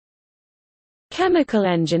Chemical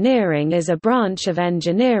engineering is a branch of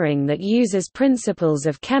engineering that uses principles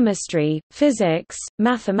of chemistry, physics,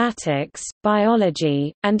 mathematics,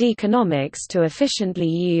 biology, and economics to efficiently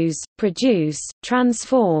use, produce,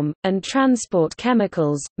 transform, and transport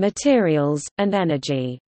chemicals, materials, and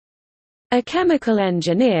energy. A chemical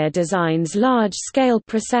engineer designs large-scale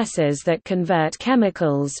processes that convert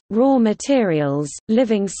chemicals, raw materials,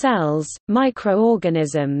 living cells,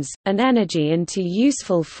 microorganisms, and energy into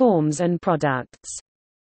useful forms and products.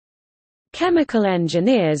 Chemical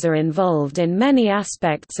engineers are involved in many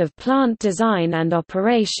aspects of plant design and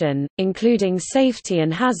operation, including safety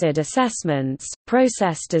and hazard assessments,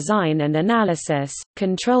 process design and analysis,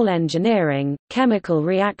 control engineering, chemical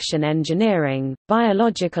reaction engineering,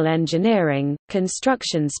 biological engineering,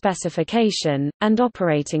 construction specification, and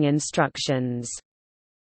operating instructions.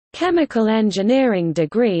 Chemical engineering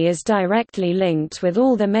degree is directly linked with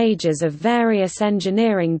all the majors of various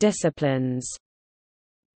engineering disciplines.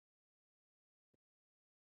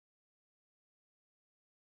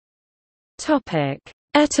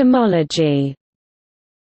 Etymology.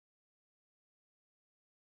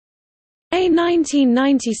 A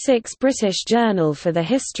 1996 British Journal for the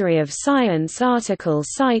History of Science article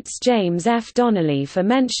cites James F. Donnelly for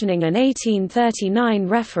mentioning an 1839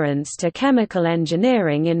 reference to chemical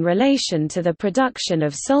engineering in relation to the production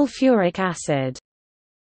of sulfuric acid.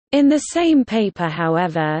 In the same paper,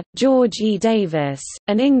 however, George E. Davis,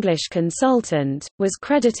 an English consultant, was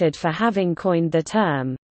credited for having coined the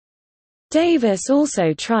term. Davis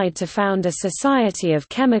also tried to found a Society of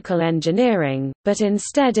Chemical Engineering, but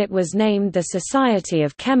instead it was named the Society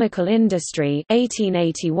of Chemical Industry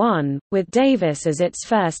 1881, with Davis as its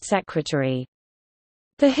first secretary.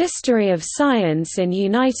 The History of Science in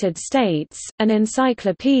United States, an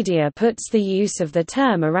encyclopedia, puts the use of the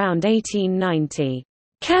term around 1890.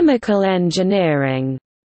 Chemical engineering,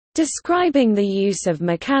 describing the use of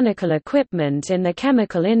mechanical equipment in the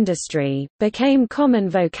chemical industry, became common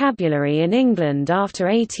vocabulary in England after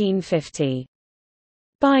 1850.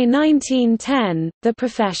 By 1910, the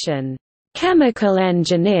profession, chemical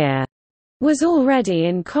engineer, was already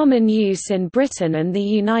in common use in Britain and the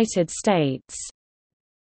United States.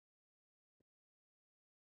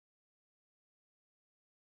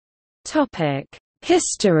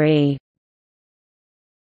 History.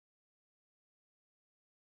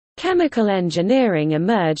 Chemical engineering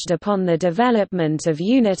emerged upon the development of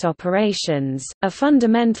unit operations, a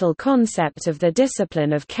fundamental concept of the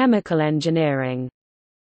discipline of chemical engineering.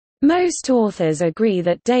 Most authors agree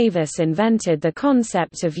that Davis invented the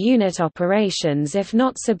concept of unit operations, if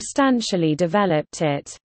not substantially developed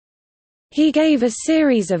it. He gave a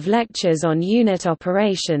series of lectures on unit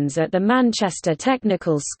operations at the Manchester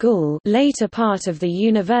Technical School, later part of the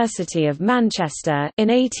University of Manchester, in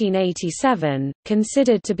 1887,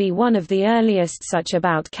 considered to be one of the earliest such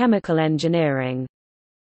about chemical engineering.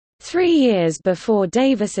 3 years before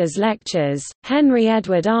Davis's lectures, Henry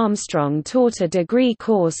Edward Armstrong taught a degree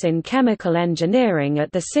course in chemical engineering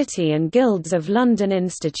at the City and Guilds of London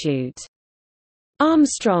Institute.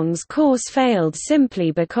 Armstrong's course failed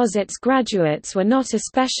simply because its graduates were not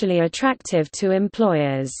especially attractive to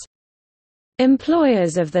employers.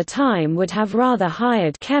 Employers of the time would have rather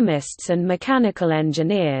hired chemists and mechanical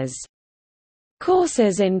engineers.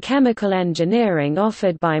 Courses in chemical engineering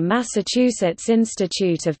offered by Massachusetts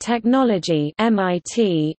Institute of Technology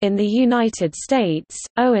 (MIT) in the United States,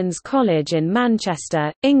 Owens College in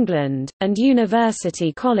Manchester, England, and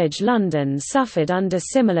University College London suffered under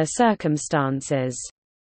similar circumstances.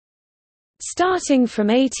 Starting from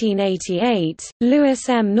 1888, Lewis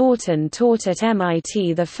M. Norton taught at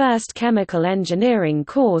MIT the first chemical engineering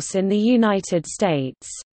course in the United States.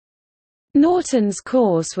 Norton's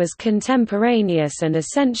course was contemporaneous and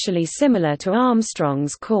essentially similar to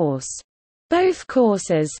Armstrong's course. Both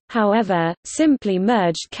courses, however, simply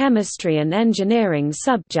merged chemistry and engineering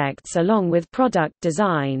subjects along with product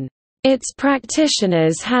design. Its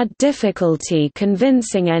practitioners had difficulty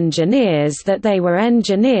convincing engineers that they were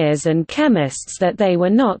engineers and chemists that they were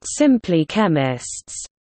not simply chemists.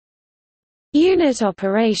 Unit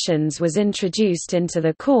operations was introduced into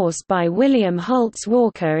the course by William Holtz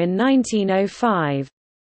Walker in 1905.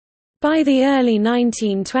 By the early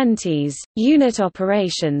 1920s, unit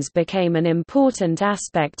operations became an important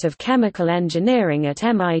aspect of chemical engineering at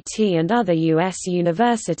MIT and other U.S.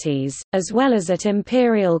 universities, as well as at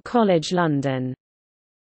Imperial College London.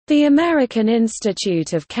 The American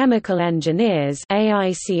Institute of Chemical Engineers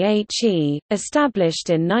 (AICHE), established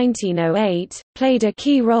in 1908, played a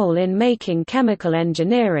key role in making chemical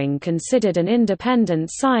engineering considered an independent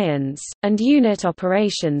science, and unit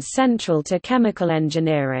operations central to chemical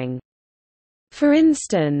engineering. For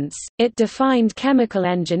instance, it defined chemical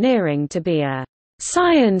engineering to be a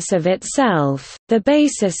science of itself, the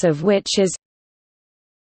basis of which is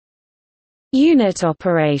unit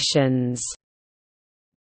operations.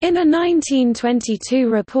 In a 1922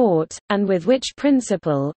 report, and with which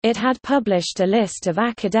principle, it had published a list of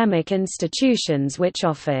academic institutions which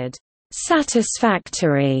offered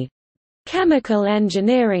satisfactory chemical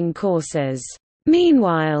engineering courses.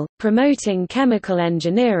 Meanwhile, promoting chemical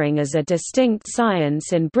engineering as a distinct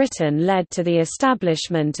science in Britain led to the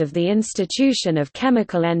establishment of the Institution of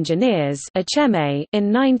Chemical Engineers in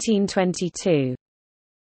 1922.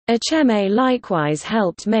 Acheme likewise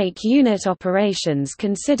helped make unit operations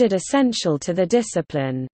considered essential to the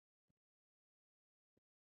discipline.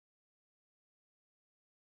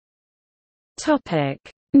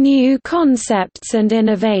 New concepts and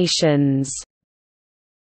innovations.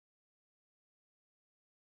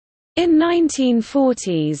 In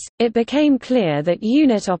 1940s, it became clear that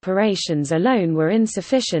unit operations alone were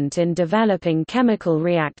insufficient in developing chemical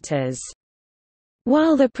reactors.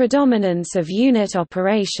 While the predominance of unit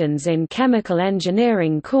operations in chemical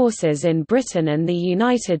engineering courses in Britain and the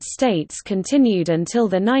United States continued until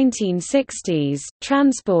the 1960s,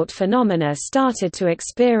 transport phenomena started to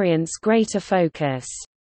experience greater focus.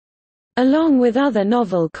 Along with other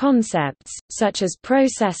novel concepts, such as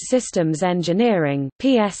process systems engineering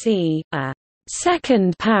 (PSE), a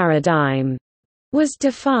second paradigm was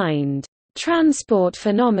defined. Transport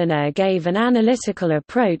phenomena gave an analytical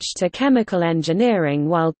approach to chemical engineering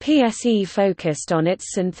while PSE focused on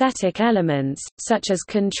its synthetic elements, such as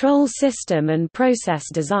control system and process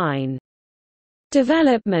design.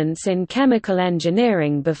 Developments in chemical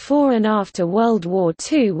engineering before and after World War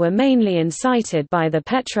II were mainly incited by the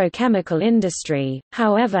petrochemical industry,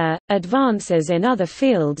 however, advances in other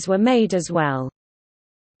fields were made as well.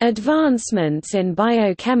 Advancements in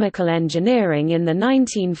biochemical engineering in the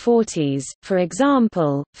 1940s, for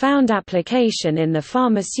example, found application in the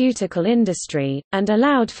pharmaceutical industry, and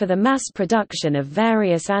allowed for the mass production of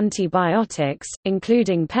various antibiotics,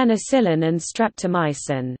 including penicillin and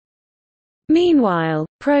streptomycin. Meanwhile,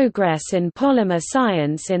 progress in polymer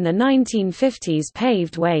science in the 1950s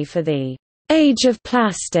paved way for the age of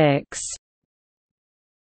plastics.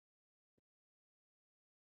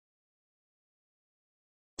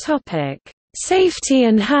 Safety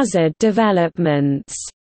and hazard developments.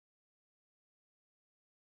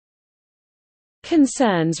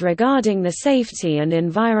 Concerns regarding the safety and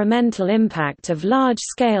environmental impact of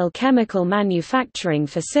large-scale chemical manufacturing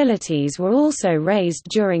facilities were also raised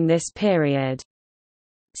during this period.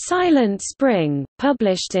 Silent Spring,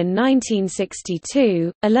 published in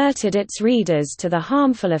 1962, alerted its readers to the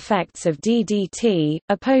harmful effects of DDT,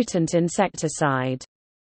 a potent insecticide.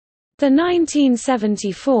 The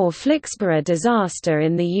 1974 Flixborough disaster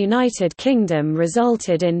in the United Kingdom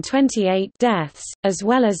resulted in 28 deaths, as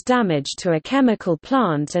well as damage to a chemical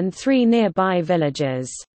plant and 3 nearby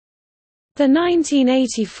villages. The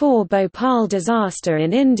 1984 Bhopal disaster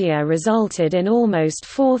in India resulted in almost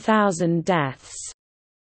 4,000 deaths.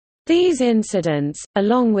 These incidents,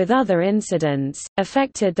 along with other incidents,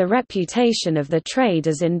 affected the reputation of the trade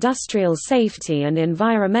as industrial safety and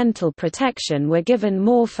environmental protection were given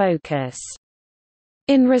more focus.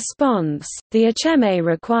 In response, the Acheme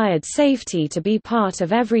required safety to be part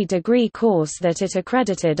of every degree course that it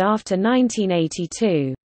accredited after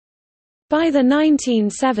 1982. By the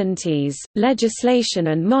 1970s, legislation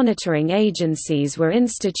and monitoring agencies were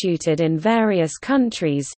instituted in various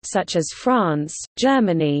countries, such as France,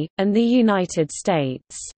 Germany, and the United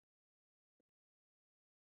States.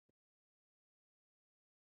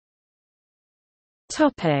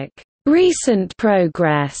 Recent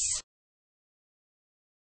progress.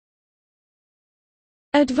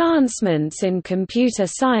 Advancements in computer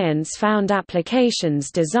science found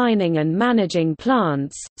applications designing and managing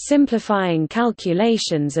plants, simplifying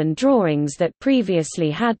calculations and drawings that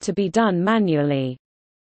previously had to be done manually.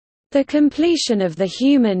 The completion of the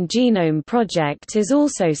Human Genome Project is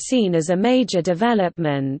also seen as a major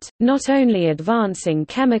development, not only advancing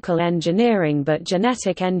chemical engineering but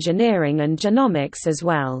genetic engineering and genomics as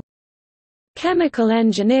well. Chemical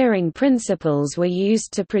engineering principles were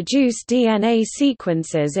used to produce DNA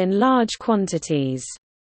sequences in large quantities.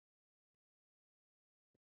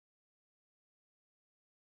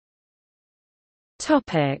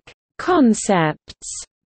 Concepts.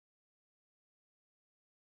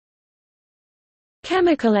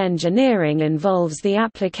 Chemical engineering involves the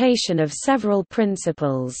application of several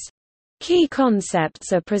principles. Key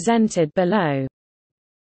concepts are presented below.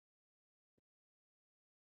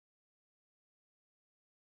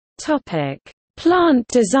 Plant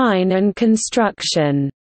design and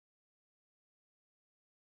construction.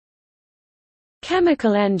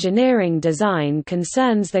 Chemical engineering design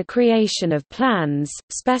concerns the creation of plans,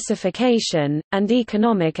 specification, and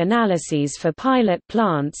economic analyses for pilot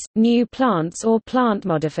plants, new plants or plant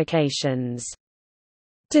modifications.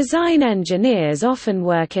 Design engineers often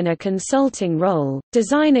work in a consulting role,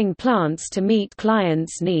 designing plants to meet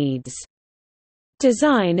clients' needs.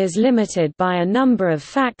 Design is limited by a number of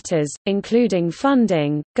factors, including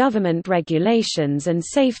funding, government regulations and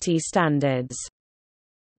safety standards.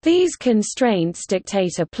 These constraints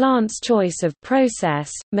dictate a plant's choice of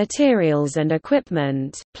process, materials and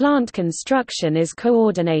equipment. Plant construction is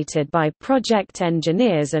coordinated by project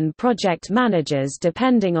engineers and project managers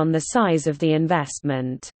depending on the size of the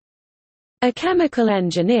investment. A chemical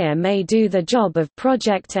engineer may do the job of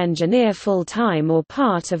project engineer full-time or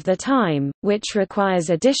part of the time, which requires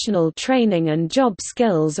additional training and job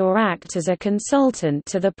skills, or act as a consultant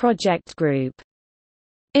to the project group.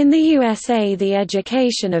 In the USA, the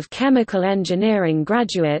education of chemical engineering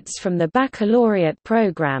graduates from the baccalaureate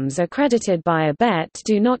programs accredited by ABET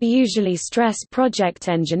do not usually stress project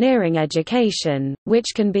engineering education, which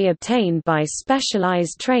can be obtained by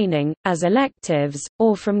specialized training, as electives,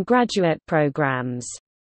 or from graduate programs.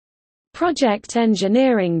 Project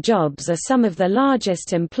engineering jobs are some of the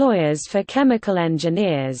largest employers for chemical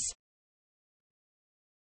engineers.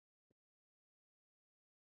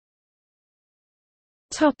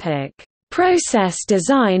 Process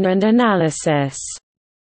design and analysis.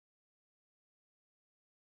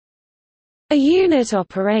 A unit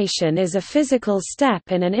operation is a physical step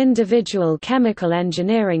in an individual chemical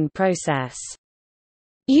engineering process.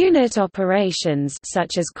 Unit operations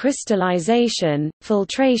such as crystallization,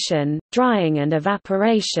 filtration, drying and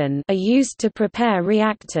evaporation are used to prepare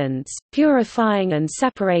reactants, purifying and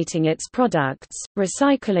separating its products,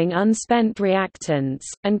 recycling unspent reactants,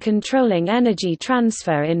 and controlling energy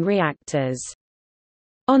transfer in reactors.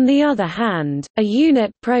 On the other hand, a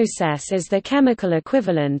unit process is the chemical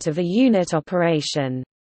equivalent of a unit operation.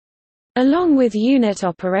 Along with unit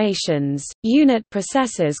operations, unit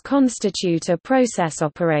processes constitute a process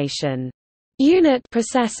operation. Unit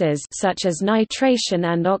processes such as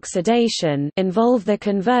nitration and oxidation involve the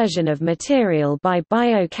conversion of material by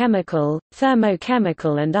biochemical,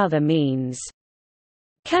 thermochemical and other means.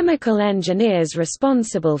 Chemical engineers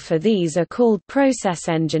responsible for these are called process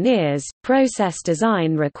engineers. Process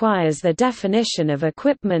design requires the definition of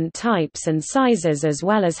equipment types and sizes as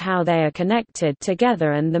well as how they are connected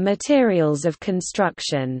together and the materials of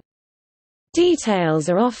construction. Details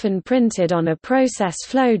are often printed on a process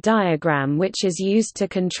flow diagram, which is used to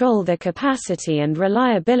control the capacity and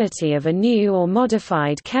reliability of a new or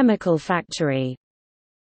modified chemical factory.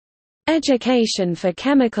 Education for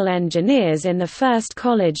chemical engineers in the first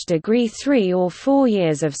college degree 3 or 4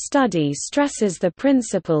 years of study stresses the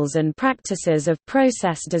principles and practices of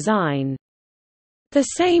process design. The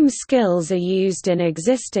same skills are used in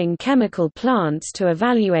existing chemical plants to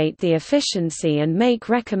evaluate the efficiency and make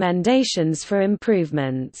recommendations for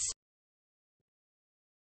improvements.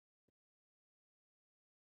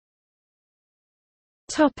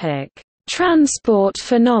 Transport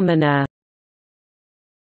phenomena.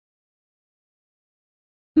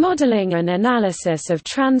 Modeling and analysis of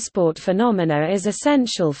transport phenomena is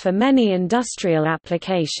essential for many industrial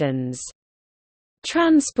applications.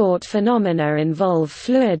 Transport phenomena involve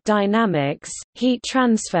fluid dynamics, heat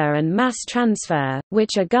transfer and mass transfer,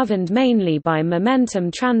 which are governed mainly by momentum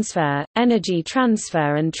transfer, energy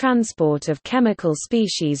transfer and transport of chemical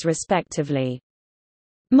species respectively.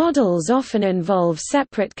 Models often involve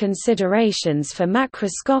separate considerations for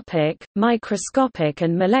macroscopic, microscopic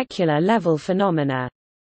and molecular level phenomena.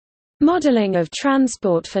 Modeling of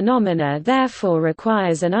transport phenomena therefore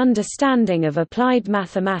requires an understanding of applied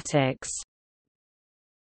mathematics.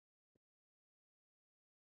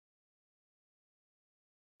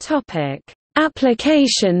 Topic: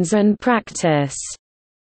 Applications and practice.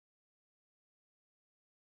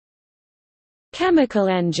 Chemical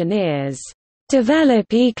engineers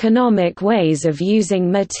develop economic ways of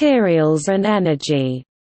using materials and energy.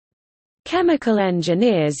 Chemical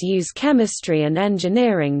engineers use chemistry and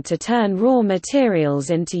engineering to turn raw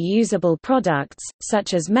materials into usable products,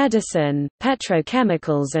 such as medicine,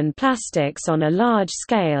 petrochemicals and plastics on a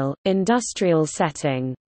large-scale, industrial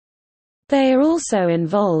setting. They are also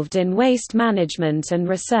involved in waste management and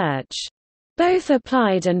research. Both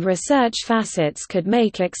applied and research facets could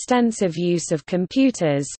make extensive use of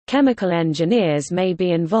computers. Chemical engineers may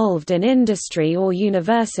be involved in industry or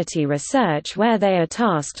university research where they are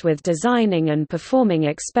tasked with designing and performing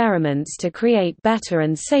experiments to create better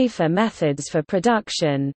and safer methods for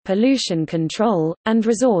production, pollution control, and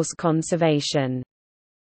resource conservation.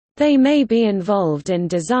 They may be involved in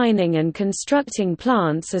designing and constructing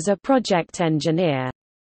plants as a project engineer.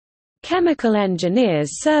 Chemical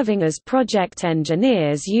engineers serving as project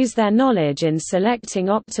engineers use their knowledge in selecting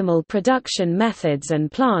optimal production methods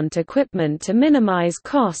and plant equipment to minimize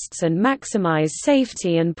costs and maximize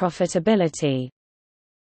safety and profitability.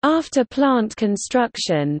 After plant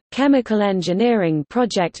construction, chemical engineering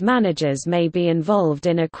project managers may be involved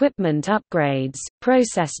in equipment upgrades,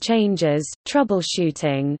 process changes,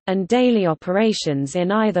 troubleshooting, and daily operations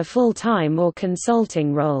in either full-time or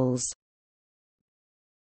consulting roles.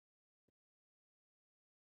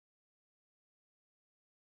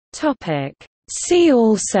 See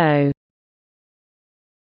also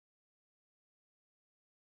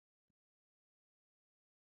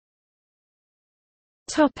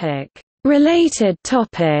Related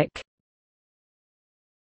topic.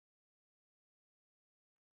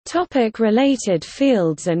 Related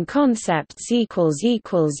fields and concepts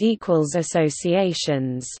 ==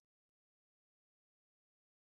 Associations